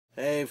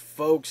Hey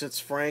folks,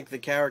 it's Frank, the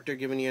character,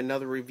 giving you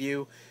another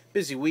review.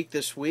 Busy week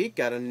this week.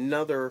 Got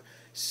another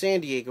San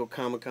Diego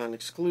Comic-Con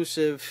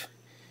exclusive.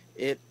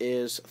 It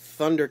is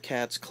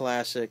THUNDERCATS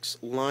Classics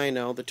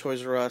Lion-0, the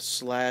Toys R Us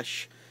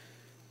slash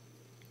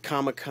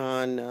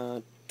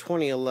Comic-Con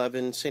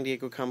 2011 San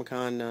Diego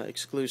Comic-Con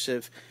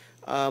exclusive.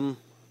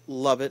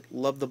 Love it.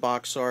 Love the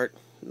box art.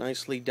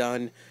 Nicely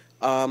done.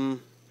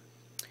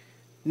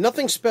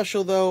 Nothing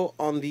special though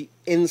on the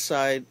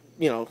inside,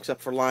 except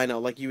for Lion-0.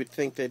 Like you would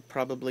think they'd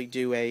probably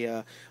do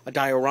a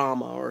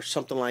diorama or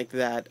something like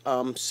that.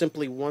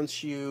 Simply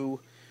once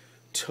you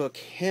took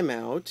him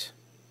out,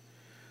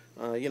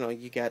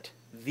 you got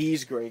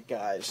these great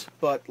guys.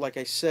 But like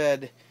I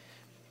said,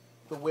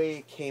 the way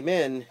it came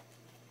in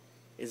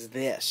is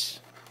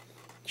this.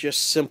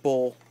 Just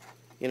simple,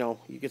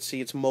 you can see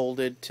it's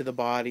molded to the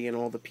body and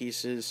all the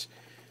pieces.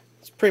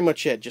 That's pretty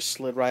much it. Just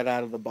slid right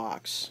out of the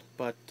box.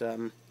 But,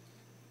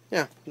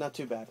 yeah, not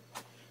too bad.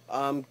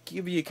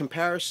 Give you a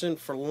comparison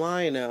for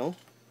Lion-0.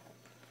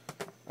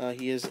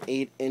 He is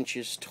 8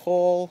 inches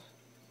tall.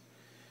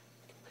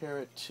 Compare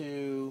it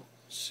to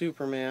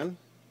Superman.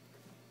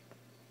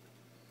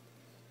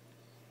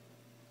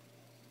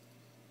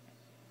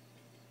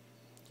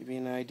 Give you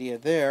an idea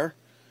there.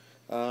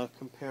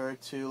 Compare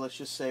it to, let's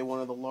just say,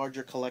 one of the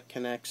larger Collect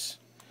Connects,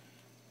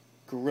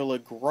 Gorilla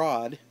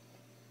Grodd.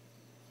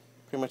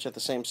 Pretty much at the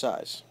same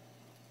size.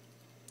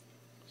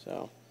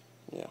 So,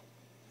 yeah.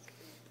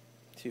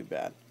 Too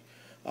bad.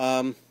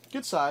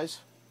 Good size.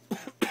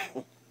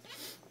 A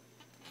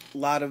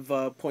lot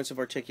of points of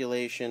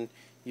articulation.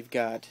 You've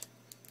got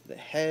the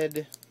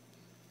head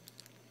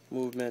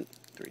movement,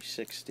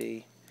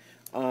 360.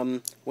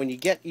 When you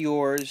get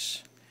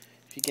yours,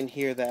 if you can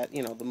hear that,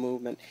 the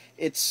movement,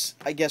 it's,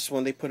 I guess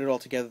when they put it all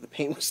together, the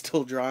paint was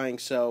still drying,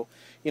 so,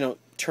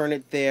 turn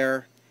it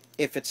there.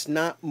 If it's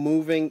not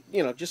moving,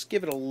 just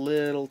give it a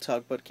little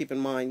tug, but keep in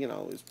mind,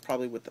 it's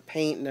probably with the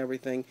paint and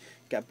everything.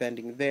 Got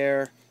bending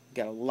there.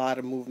 Got a lot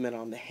of movement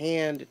on the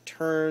hand. It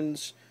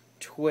turns,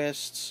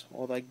 twists,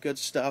 all that good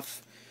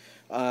stuff.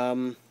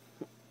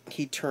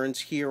 He turns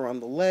here on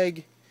the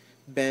leg,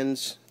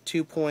 bends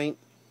 2-point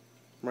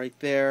right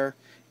there,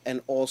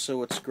 and also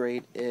what's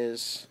great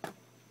is,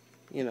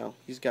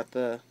 he's got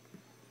the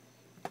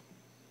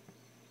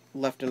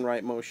left and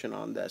right motion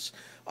on this.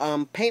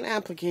 Paint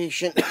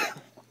application,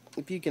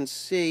 if you can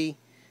see,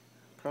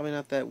 probably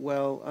not that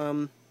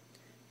well.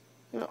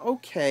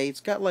 Okay,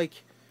 it's got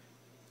like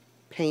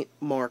paint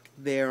mark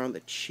there on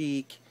the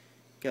cheek.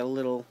 Got a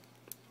little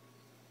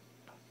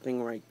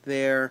thing right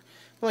there.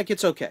 Like,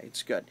 it's okay.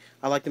 It's good.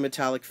 I like the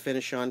metallic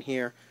finish on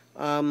here.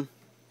 I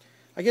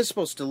guess it's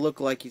supposed to look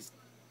like he's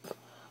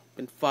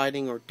been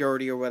fighting or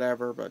dirty or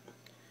whatever, but,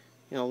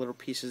 little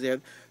pieces there.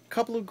 A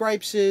couple of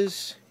gripes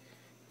is,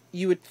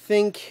 you would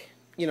think,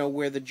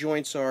 where the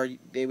joints are,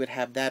 they would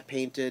have that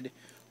painted,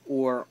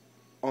 or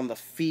on the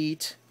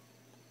feet,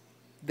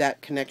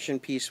 that connection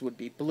piece would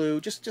be blue.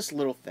 Just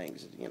little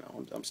things,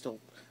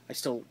 I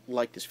still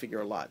like this figure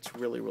a lot. It's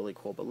really, really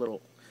cool, but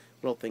little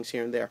things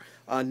here and there.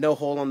 No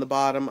hole on the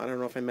bottom. I don't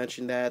know if I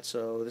mentioned that,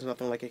 so there's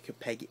nothing like I could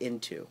peg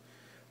into.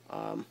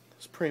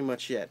 That's pretty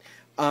much it.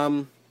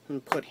 I'm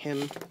going to put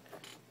him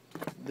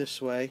this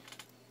way.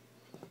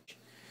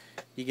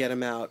 You get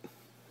him out.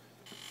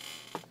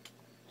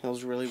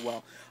 Holds really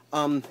well.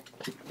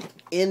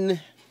 In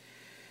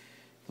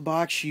the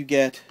box, you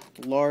get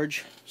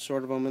large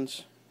sword of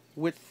omens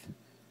with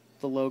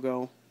the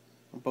logo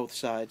on both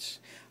sides.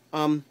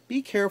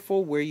 Be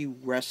careful where you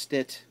rest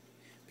it,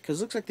 because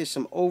it looks like there's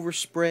some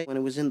overspray when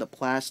it was in the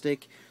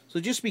plastic. So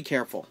just be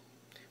careful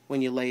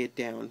when you lay it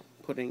down.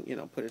 Put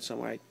it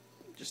somewhere. I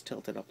just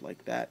tilt it up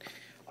like that.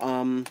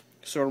 Sword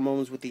of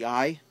omens with the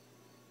eye,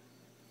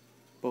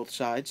 both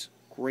sides.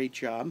 Great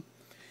job.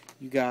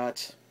 You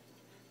got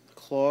the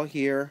claw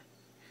here,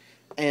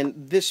 and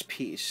this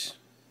piece,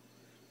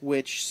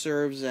 which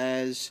serves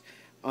as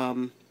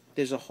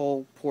there's a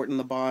whole port in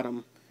the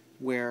bottom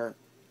where,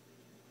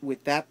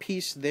 with that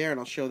piece there, and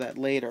I'll show that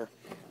later,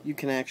 you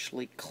can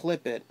actually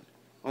clip it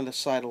on the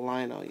side of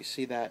Lion-0. You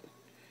see that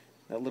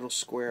little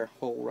square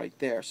hole right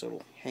there, so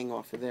it'll hang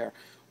off of there.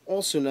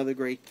 Also, another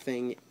great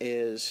thing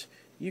is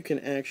you can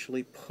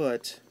actually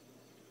put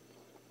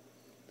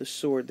the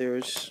sword,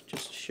 just to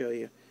show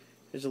you,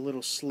 there's a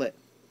little slit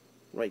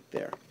right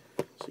there.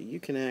 So you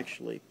can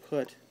actually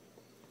put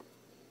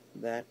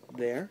that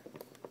there.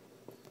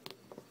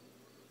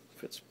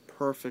 Fits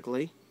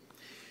perfectly.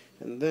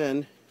 And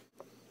then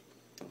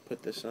I'll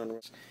put this on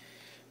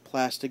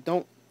plastic.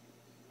 Don't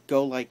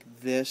go like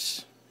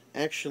this.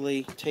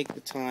 Actually take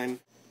the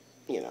time,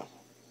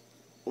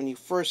 when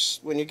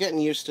you're getting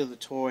used to the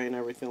toy and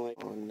everything,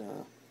 like on,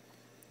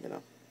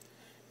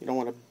 you don't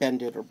want to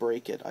bend it or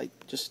break it. I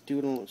just do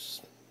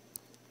it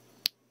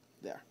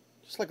there.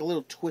 Just like a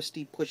little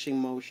twisty pushing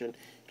motion.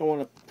 You don't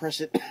want to press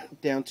it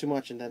down too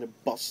much and then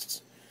it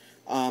busts.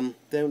 Then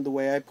the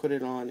way I put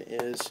it on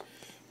is,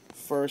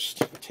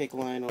 first take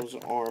Lion-0's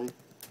arm,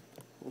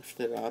 lift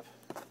it up,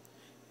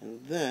 and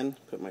then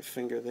put my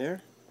finger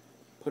there,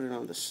 put it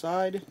on the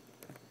side,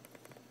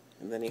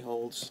 and then he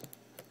holds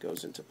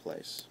goes into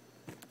place.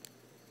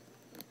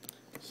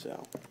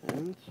 So,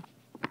 and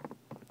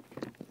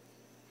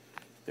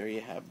there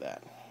you have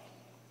that.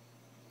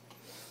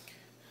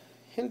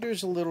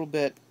 Hinders a little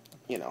bit,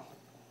 you know,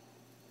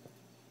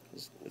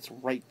 it's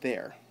right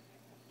there.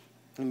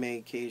 It may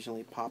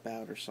occasionally pop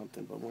out or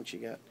something, but once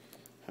you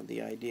have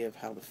the idea of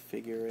how the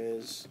figure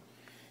is,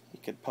 you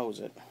could pose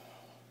it.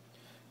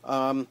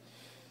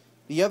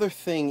 The other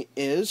thing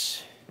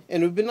is,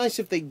 and it would be nice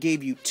if they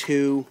gave you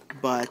two,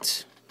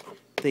 but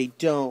they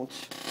don't.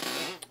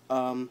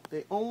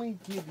 They only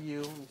give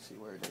you, let me see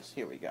where it is,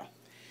 here we go.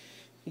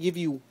 They give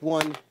you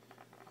one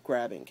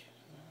grabbing.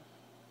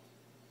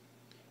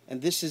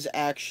 And this is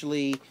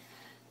actually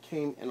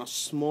came in a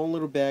small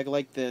little bag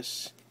like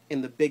this,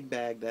 in the big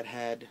bag that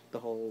had the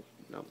whole,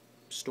 you know,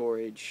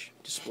 storage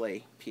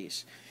display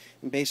piece.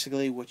 And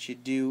basically what you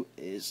do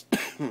is,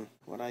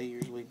 what I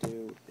usually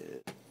do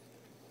is,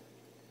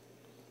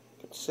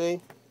 see,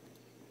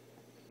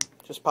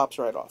 just pops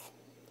right off.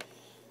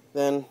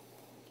 Then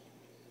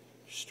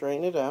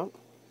straighten it out,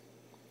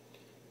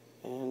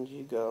 and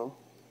you go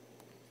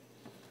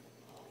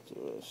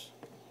do this.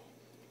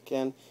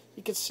 Again,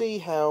 you can see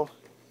how,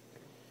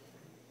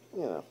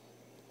 you know,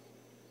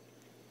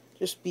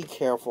 just be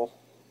careful.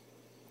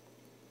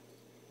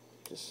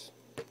 Just,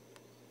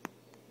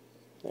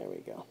 there we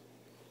go.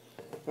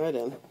 Right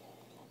in.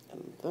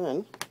 And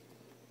then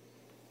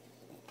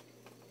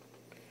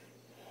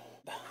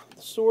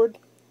the sword.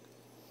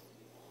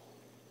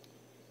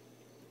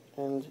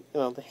 And, you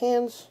know, the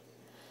hands,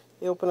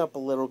 they open up a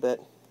little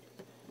bit.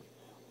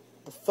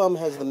 The thumb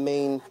has the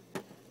main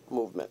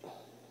movement.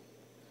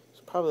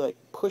 So probably like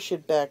push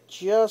it back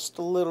just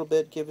a little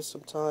bit, give it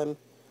some time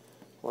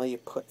while you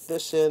put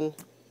this in.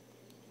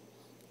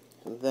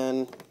 And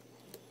then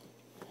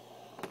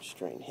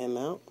straighten him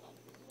out.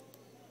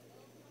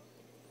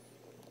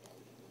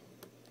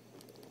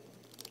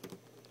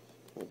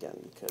 Again,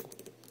 you could.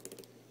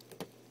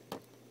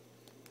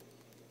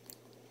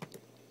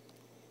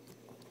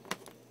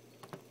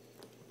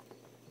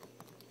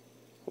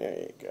 There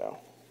you go.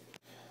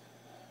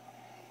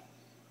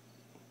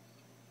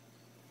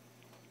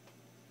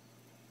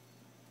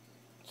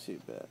 Too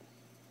bad.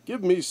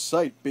 Give me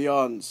sight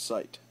beyond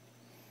sight.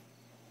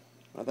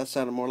 Well, that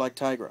sounded more like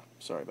Tigra.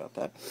 Sorry about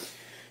that.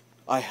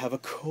 I have a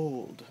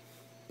cold.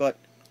 But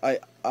I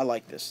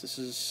like this.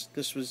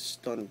 This was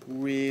done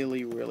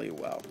really, really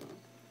well.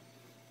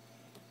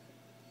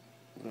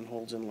 And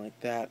holds in like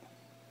that.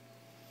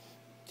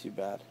 Too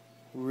bad.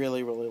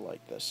 Really, really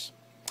like this.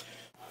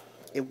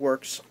 It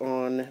works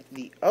on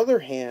the other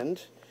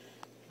hand,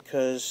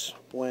 because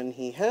when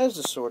he has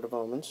the Sword of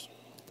Omens,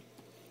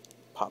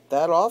 pop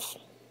that off,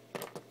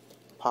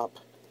 pop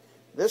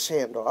this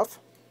hand off,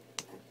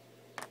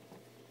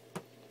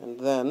 and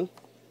then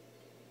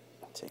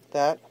take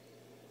that.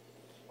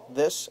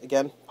 This,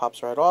 again,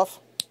 pops right off.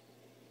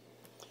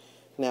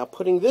 Now,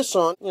 putting this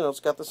on, you know, it's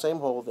got the same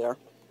hole there,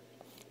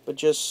 but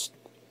just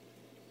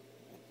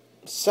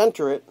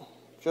center it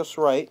just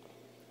right.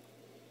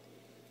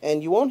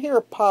 And you won't hear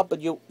a pop,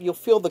 but you'll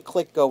feel the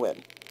click go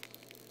in.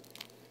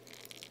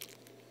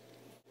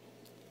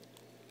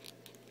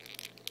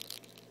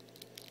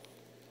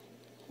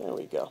 There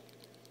we go.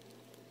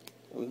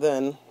 And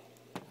then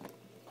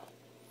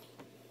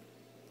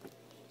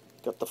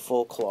got the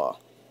full claw.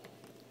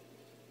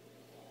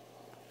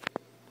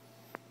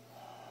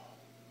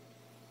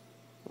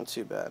 Not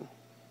too bad.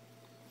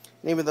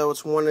 And even though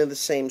it's one and the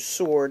same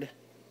sword,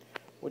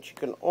 what you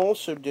can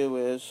also do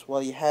is,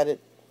 while you had it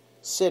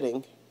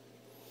sitting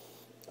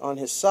on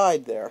his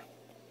side there,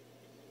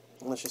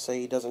 unless you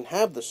say he doesn't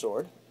have the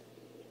sword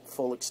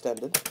full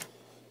extended,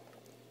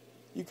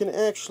 you can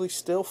actually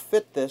still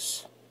fit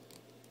this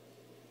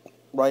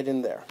right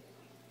in there.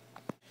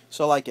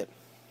 So I like it.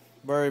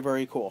 Very,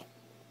 very cool.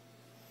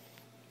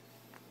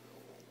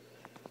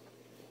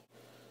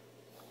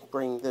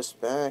 Bring this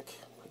back,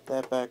 put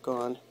that back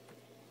on,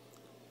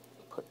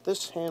 put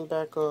this hand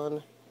back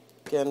on.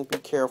 Again, be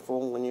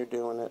careful when you're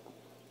doing it.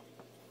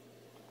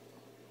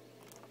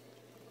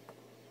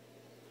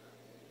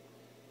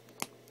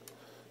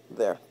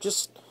 There.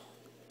 Just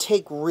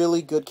take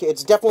really good care.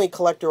 It's definitely a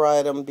collector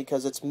item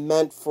because it's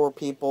meant for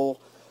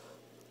people,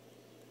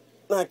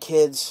 not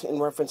kids, in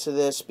reference to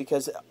this,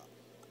 because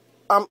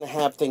I'm going to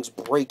have things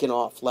breaking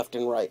off left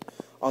and right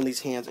on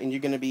these hands, and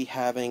you're going to be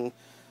having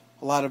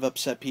a lot of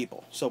upset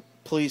people. So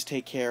please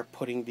take care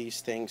putting these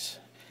things,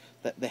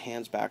 the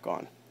hands back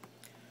on.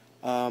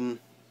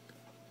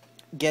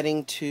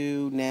 Getting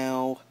to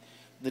now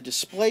the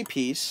display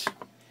piece,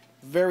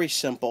 very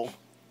simple.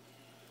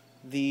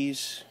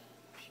 These,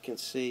 you can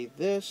see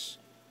this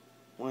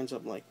winds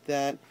up like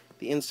that.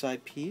 The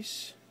inside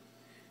piece,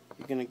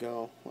 you're going to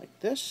go like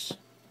this.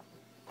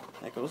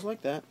 That goes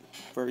like that.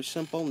 Very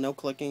simple, no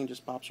clicking,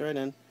 just pops right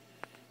in.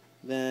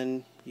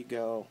 Then you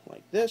go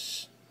like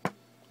this,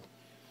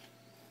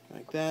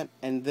 like that,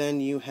 and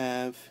then you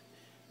have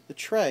the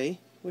tray,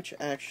 which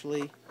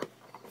actually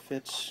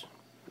fits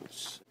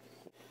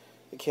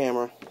the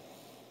camera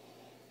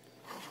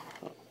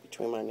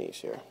between my knees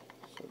here.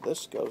 So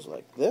this goes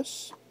like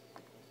this.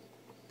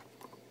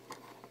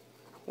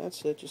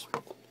 That's it. Just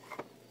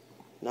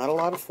not a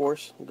lot of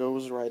force.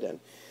 Goes right in.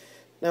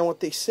 Now what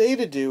they say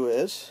to do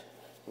is,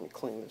 let me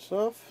clean this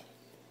off.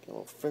 Get a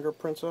little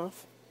fingerprints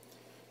off.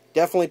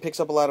 Definitely picks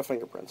up a lot of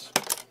fingerprints.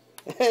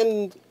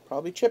 And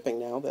probably chipping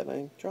now that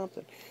I dropped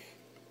it.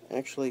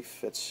 Actually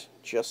fits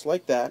just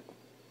like that.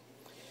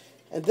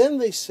 And then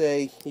they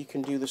say you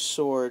can do the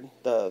sword,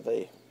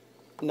 the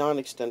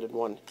non-extended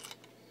one.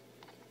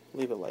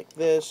 Leave it like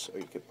this, or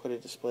you could put a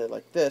display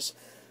like this.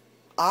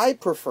 I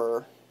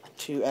prefer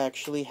to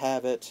actually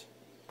have it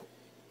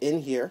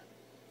in here.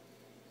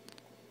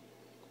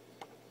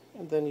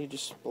 And then you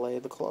display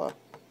the claw,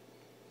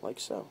 like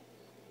so.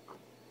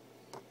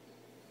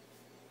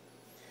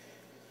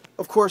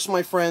 Of course,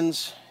 my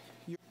friends,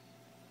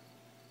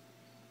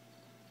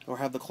 or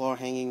have the claw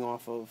hanging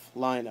off of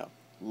Lion-0.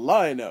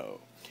 Lion-0!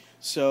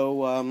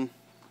 So,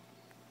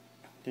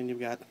 then you've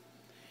got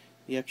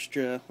the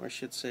extra, or I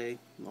should say,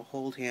 the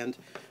hold hand.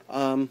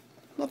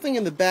 Nothing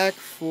in the back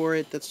for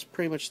it. That's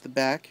pretty much the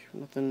back.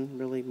 Nothing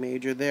really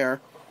major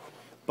there.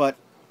 But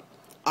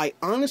I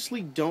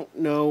honestly don't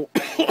know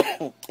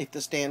if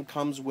the stand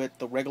comes with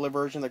the regular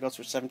version that goes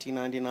for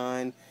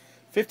 $17.99,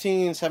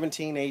 $15,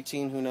 $17,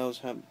 $18. Who knows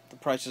how the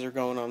prices are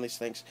going on these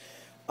things.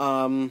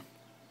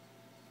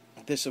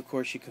 This, of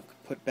course, you can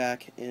put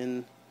back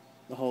in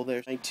the hole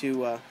there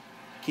to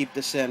keep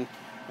this in.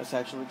 That's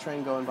actually a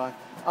train going by.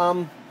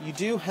 You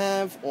do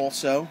have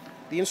also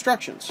the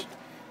instructions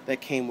that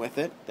came with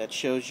it that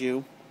shows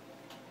you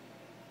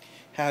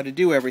how to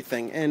do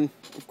everything. And,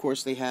 of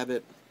course, they have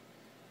it,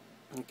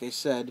 like I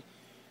said,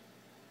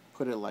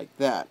 put it like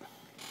that.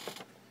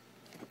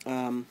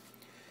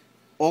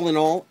 All in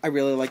all, I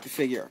really like the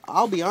figure.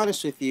 I'll be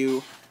honest with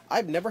you,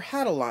 I've never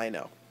had a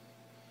Lion-0.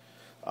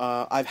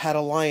 I've had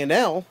a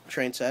Lion-L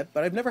train set,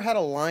 but I've never had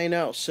a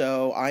Lion-0,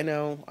 so I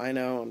know,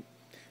 I'm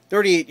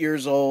 38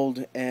 years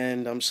old,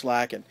 and I'm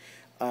slacking.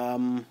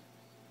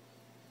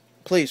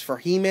 Please, for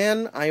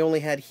He-Man, I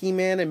only had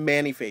He-Man and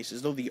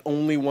Man-E-Faces. Those are the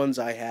only ones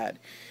I had.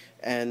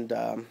 And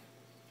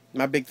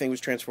my big thing was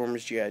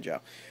Transformers G.I.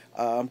 Joe.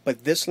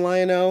 But this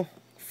Lion-0,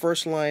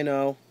 first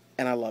Lion-0,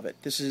 and I love it.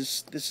 This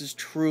is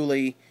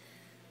truly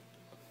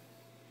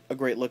a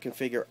great looking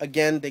figure.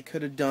 Again, they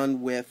could have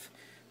done with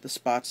the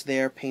spots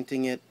there,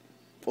 painting it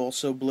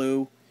also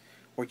blue,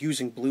 or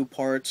using blue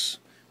parts.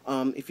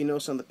 If you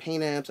notice on the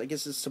paint apps, I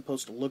guess it's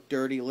supposed to look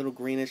dirty, a little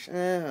greenish.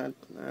 I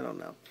don't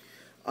know.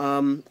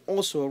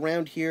 Also,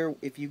 around here,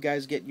 if you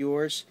guys get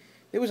yours,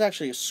 there was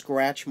actually a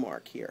scratch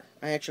mark here.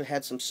 I actually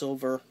had some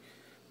silver,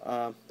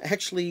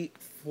 actually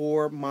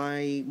for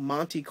my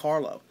Monte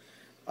Carlo,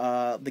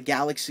 the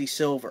Galaxy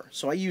Silver.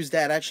 So I used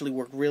that, actually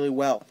worked really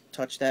well.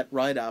 Touched that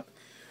right up.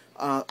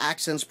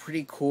 Accent's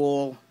pretty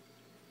cool.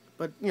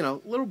 But, you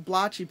know, little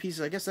blotchy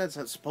pieces. I guess that's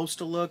how it's supposed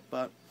to look.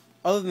 But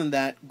other than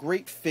that,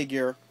 great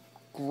figure.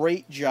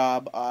 Great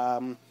job.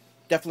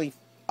 Definitely,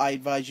 I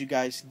advise you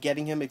guys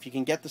getting him if you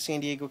can get the San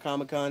Diego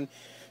Comic-Con,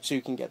 so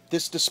you can get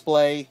this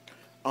display.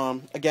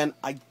 Again,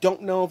 I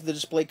don't know if the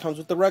display comes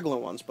with the regular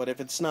ones, but if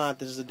it's not,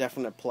 this is a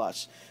definite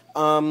plus.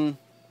 A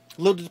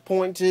little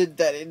disappointed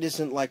that it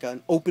isn't like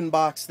an open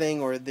box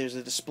thing, or there's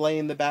a display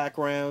in the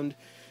background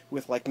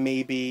with like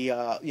maybe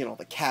you know,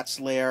 the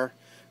cat's lair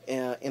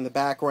in the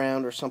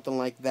background or something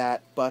like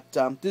that. But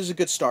this is a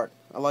good start.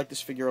 I like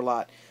this figure a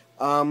lot.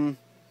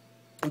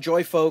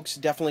 Enjoy, folks.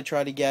 Definitely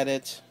try to get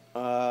it.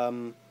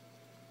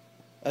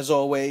 As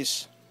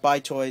always, buy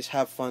toys,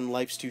 have fun.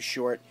 Life's too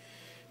short.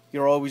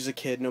 You're always a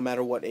kid, no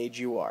matter what age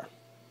you are.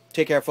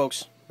 Take care,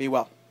 folks. Be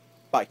well.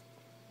 Bye.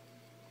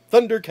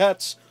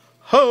 Thundercats,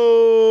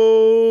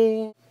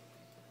 ho!